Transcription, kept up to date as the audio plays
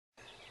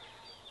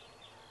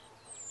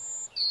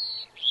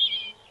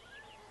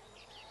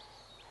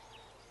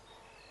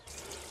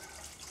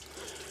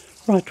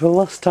Right, well,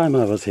 last time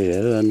I was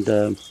here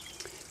and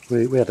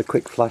we had a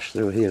quick flash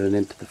through here and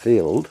into the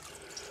field.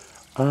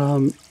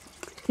 Ian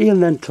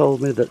then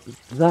told me that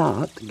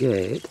that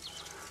gate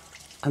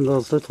and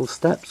those little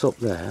steps up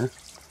there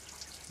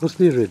was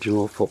the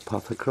original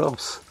footpath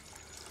across.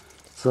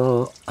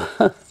 So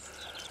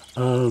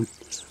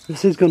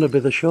this is going to be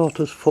the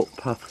shortest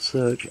footpath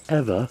search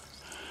ever,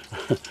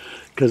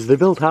 because they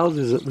built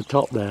houses at the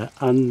top there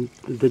and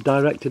they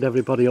directed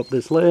everybody up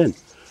this lane.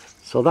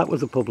 So that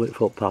was a public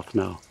footpath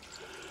now.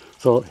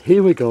 So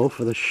here we go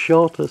for the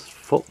shortest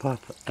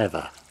footpath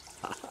ever.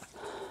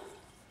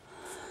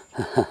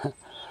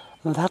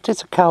 That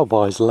is a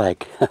cowboy's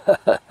leg.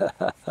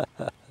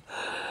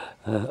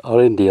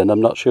 Or Indian,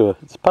 I'm not sure.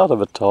 It's part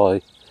of a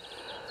toy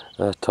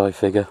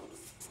figure.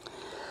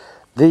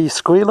 The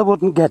squealer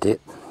wouldn't get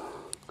it.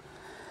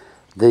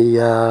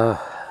 The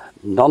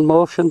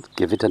non-motion,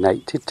 give it an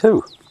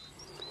 82.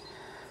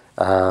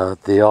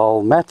 The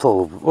all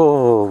metal,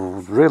 oh,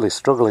 really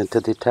struggling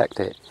to detect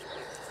it.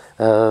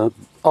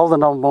 All the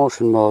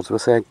non-motion modes were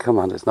saying, come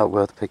on, it's not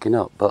worth picking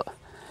up, but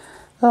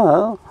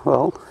oh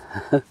well,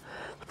 it's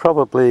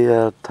probably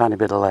a tiny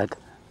bit of lead.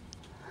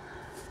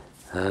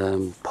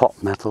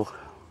 Pot metal.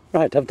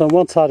 Right, I've done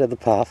one side of the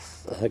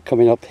path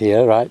coming up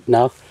here right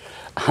now,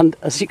 and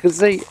as you can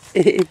see,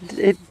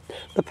 the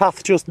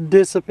path just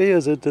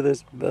disappears into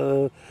this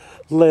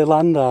ley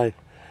landi.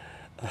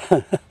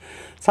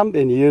 It's hasn't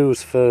been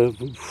used for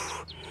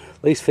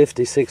at least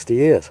 50-60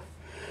 years,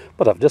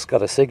 but I've just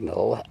got a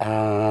signal,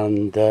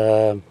 and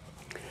that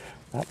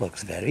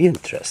looks very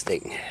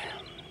interesting.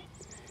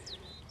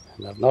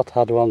 And I've not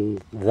had one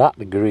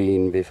that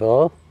green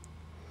before.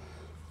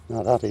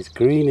 Now that is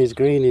green is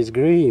green is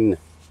green.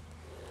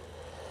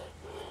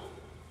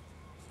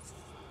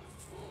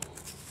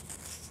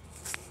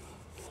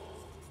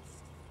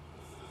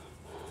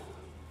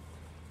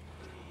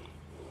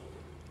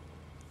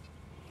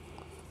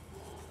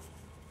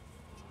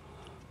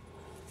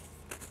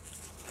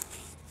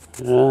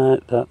 Right,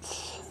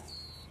 that's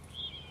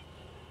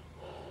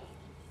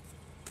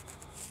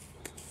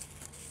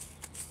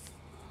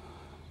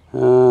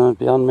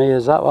beyond me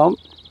is that one.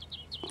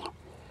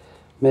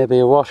 Maybe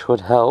a wash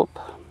would help.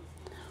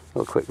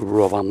 A quick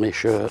rub on my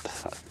shirt,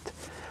 that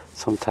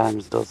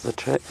sometimes does the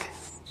trick.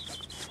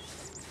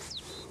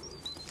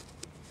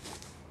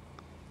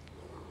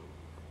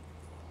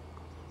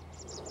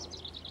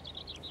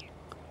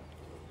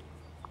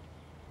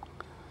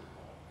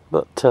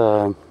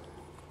 But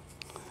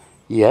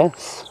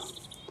yes,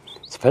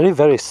 it's very,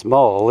 very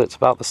small. It's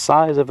about the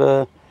size of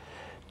a,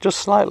 just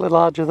slightly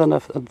larger than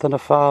a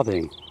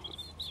farthing.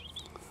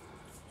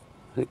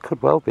 It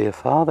could well be a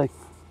farthing.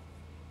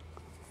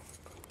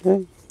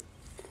 Yeah.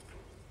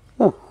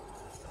 Oh,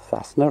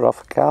 fastener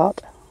off a cart.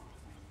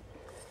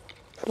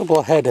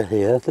 Double header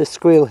here. This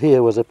squeal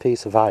here was a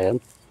piece of iron,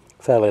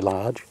 fairly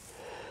large.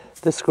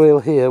 This squeal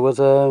here was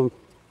a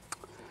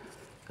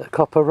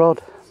copper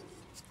rod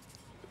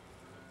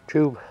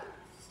tube.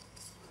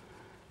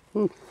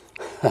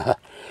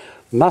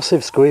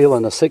 Massive squeal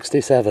and a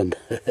 67.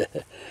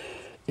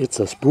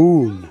 It's a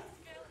spoon.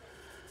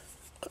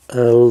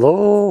 A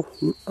low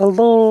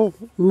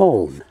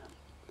moan.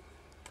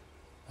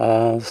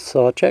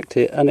 So I checked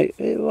it, and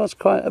it was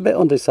quite a bit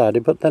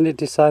undecided, but then it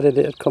decided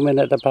it had come in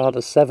at about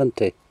a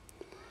 70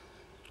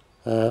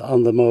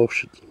 on the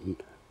motion.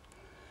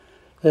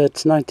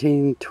 It's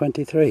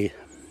 1923.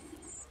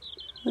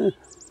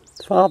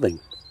 Farthing.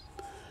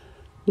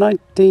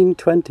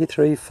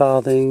 1923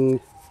 farthing,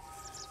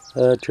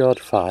 George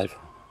 5.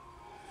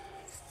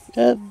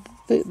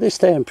 They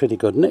stay in pretty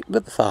good nick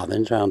with the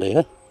farthings round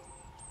here.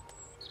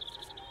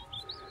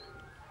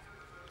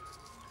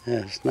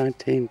 Yes,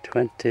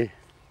 1920.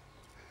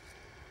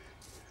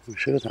 I'm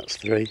sure that's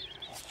 3.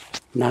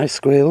 Nice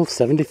squeal,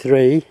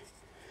 73.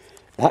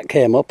 That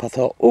came up, I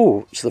thought,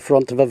 oh, it's the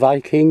front of a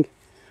Viking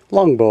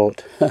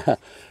longboat.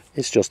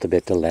 It's just a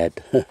bit of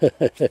lead.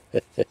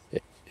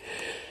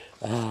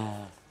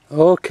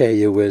 Okay,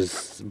 you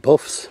whiz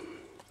buffs.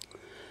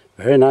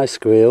 Very nice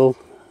squeal.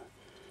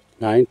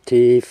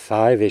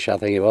 95-ish, I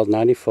think it was,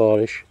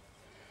 94-ish.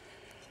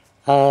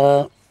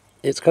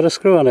 It's got a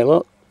screw on it,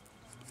 look.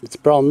 It's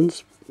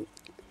bronze.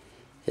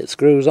 It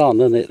screws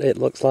on and it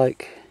looks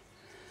like,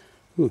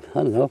 I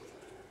don't know,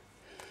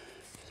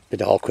 it's a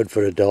bit awkward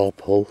for a door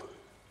pull,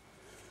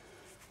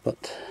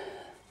 but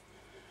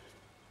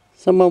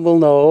someone will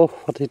know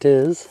what it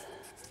is.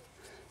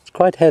 It's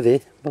quite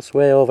heavy, must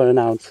weigh over an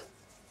ounce.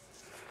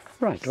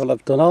 Right, well,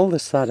 I've done all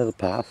this side of the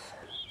path,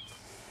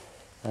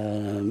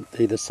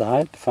 either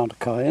side, found a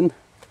coin.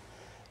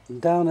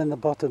 And down in the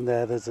bottom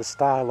there's a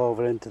stile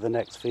over into the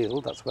next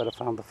field. That's where I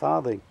found the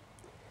farthing.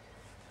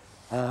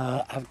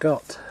 I've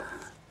got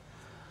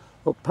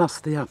up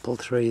past the apple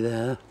tree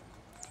there,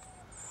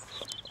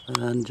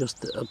 and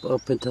just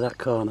up into that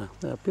corner.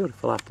 They're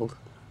beautiful apples.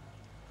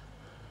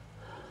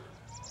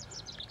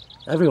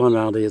 Everyone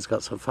around here's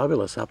got some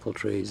fabulous apple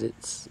trees.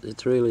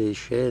 It's really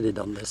shaded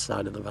on this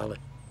side of the valley.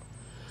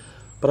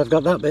 But I've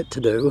got that bit to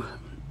do.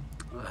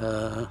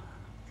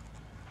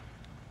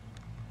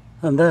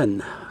 And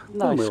then,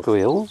 nice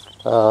squeal,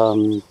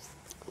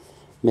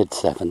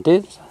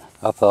 mid-70s.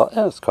 I thought,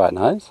 yeah, it's quite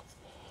nice.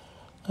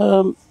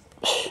 The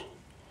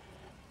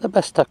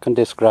best I can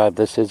describe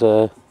this is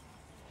a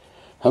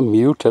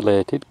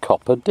mutilated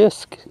copper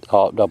disc,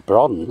 or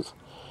bronze.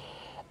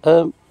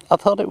 I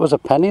thought it was a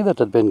penny that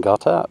had been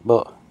got at,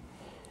 but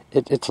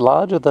it's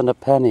larger than a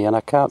penny, and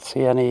I can't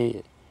see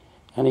any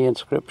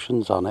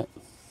inscriptions on it.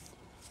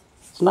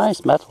 It's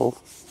nice metal.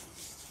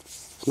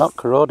 It's not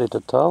corroded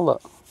at all,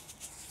 look.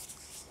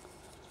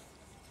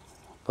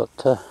 But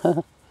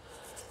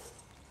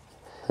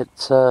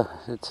it's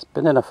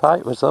been in a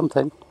fight with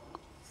something.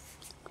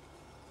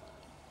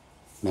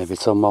 Maybe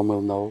someone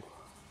will know.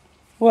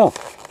 Well,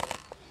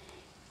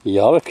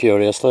 you're a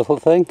curious little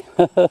thing.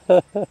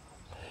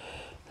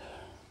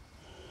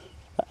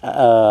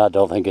 I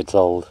don't think it's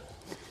old.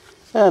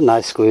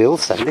 Nice squeal,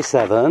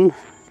 77.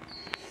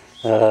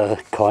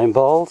 Coin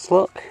balls,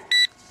 look.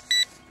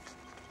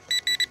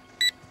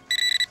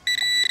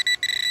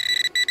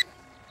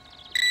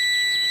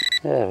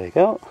 There we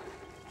go.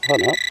 Oh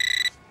no.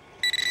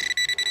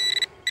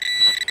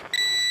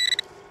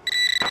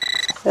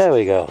 There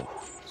we go.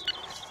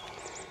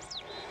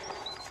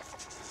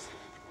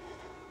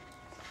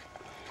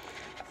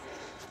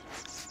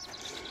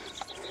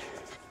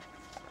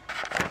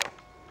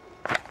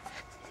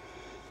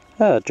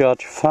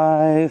 George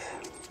V.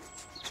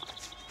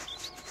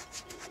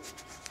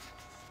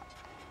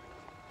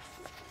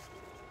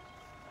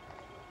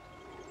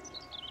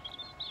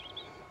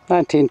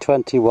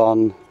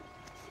 £1921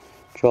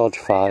 George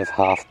V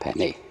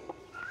halfpenny.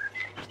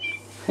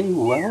 Hey,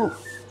 well,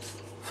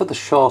 for the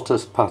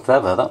shortest path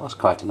ever, that was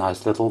quite a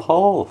nice little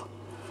haul.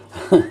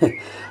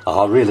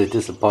 Oh, really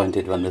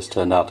disappointed when this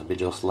turned out to be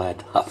just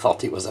lead. I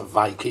thought it was a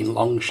Viking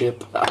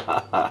longship.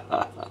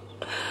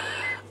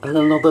 And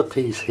another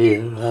piece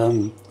here,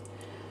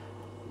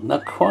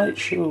 not quite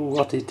sure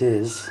what it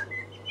is.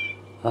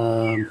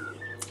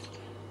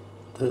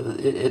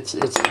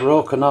 It's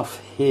broken off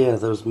here,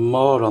 there's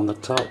more on the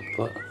top,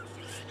 but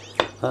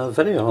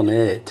very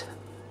ornate.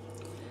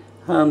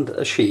 And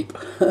a sheep.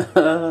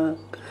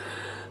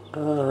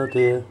 Oh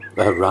dear,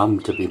 a ram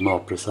to be more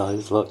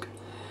precise, look.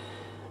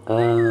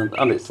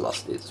 And it's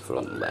lost its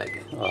front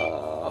leg.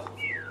 Oh,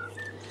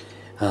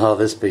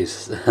 this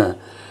piece.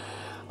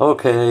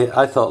 Okay,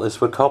 I thought this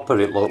were copper.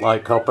 It looked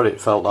like copper,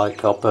 it felt like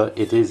copper.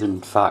 It is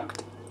in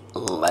fact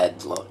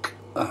lead, look.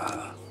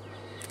 Oh,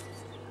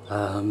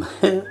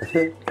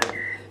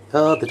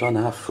 they don't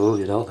half fool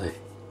you, don't they?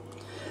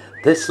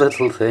 This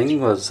little thing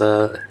was,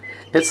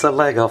 it's the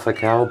leg off a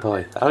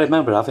cowboy. I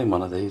remember having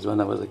one of these when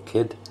I was a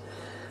kid.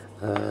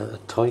 A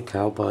toy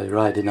cowboy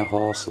riding a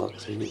horse, look.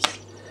 See,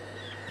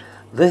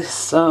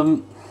 this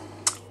I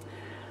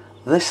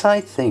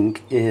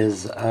think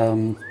is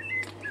a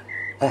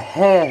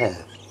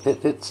hair.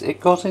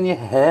 It goes in your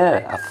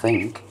hair, I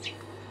think,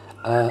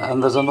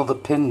 and there's another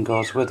pin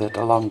goes with it,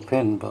 a long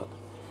pin, but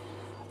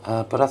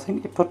I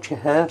think you put your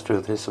hair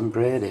through this and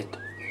braid it,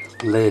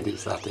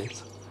 ladies that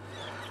is.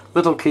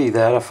 Little key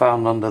there I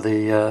found under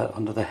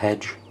the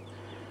hedge,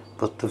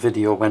 but the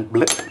video went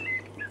blip.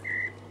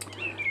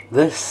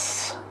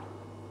 This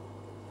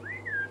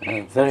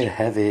very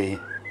heavy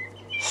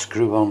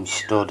screw-on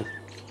stud.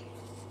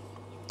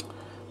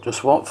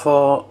 Just what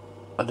for?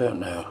 I don't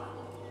know.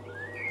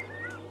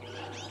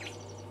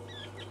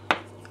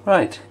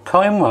 Right,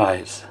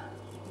 coin-wise,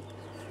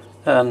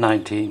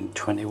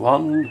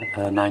 1921,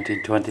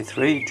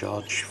 1923,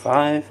 George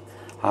V,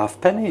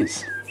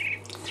 halfpennies.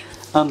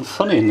 And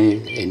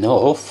funny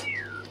enough,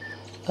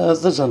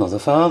 there's another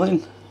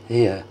farthing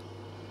here.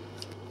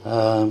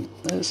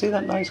 See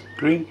that nice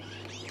green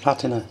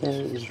patina?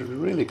 It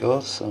really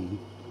goes some.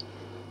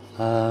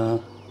 There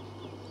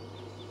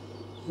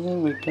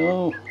we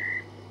go.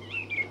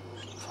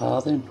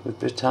 Farthing with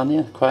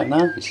Britannia, quite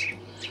nice.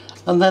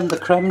 And then the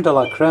creme de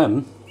la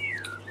creme.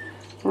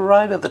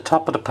 Right at the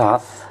top of the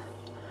path,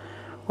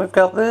 we've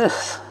got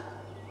this.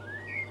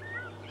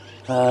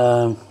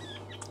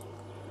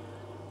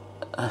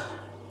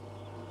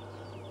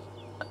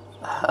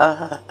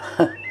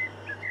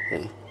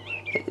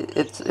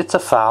 It's a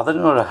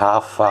farthing or a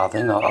half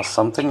farthing or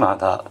something like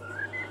that.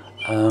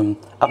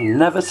 I've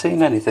never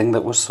seen anything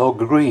that was so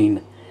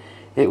green.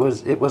 It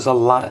was a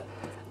light,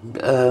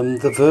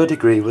 the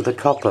verdigris with the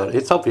copper.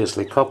 It's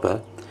obviously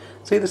copper.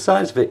 See the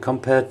size of it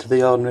compared to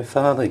the ordinary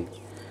farthing.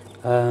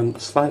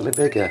 Slightly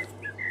bigger.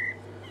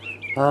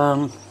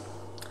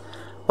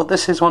 But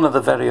this is one of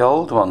the very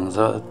old ones,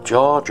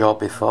 George or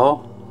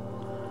before.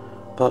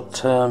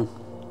 But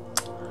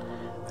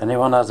if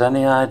anyone has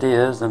any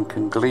ideas and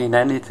can glean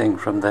anything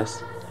from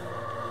this,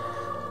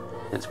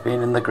 it's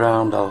been in the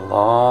ground a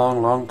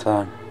long, long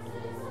time.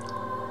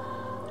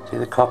 See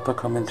the copper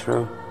coming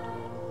through?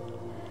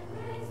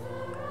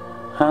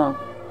 Huh.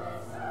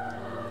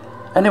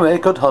 Anyway,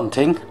 good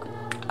hunting.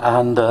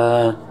 And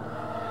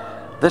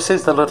this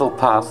is the little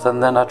path,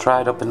 and then I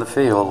tried up in the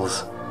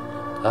fields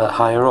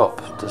higher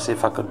up to see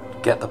if I could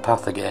get the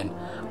path again.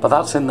 But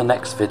that's in the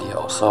next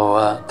video,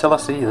 so till I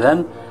see you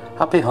then,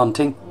 happy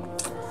hunting.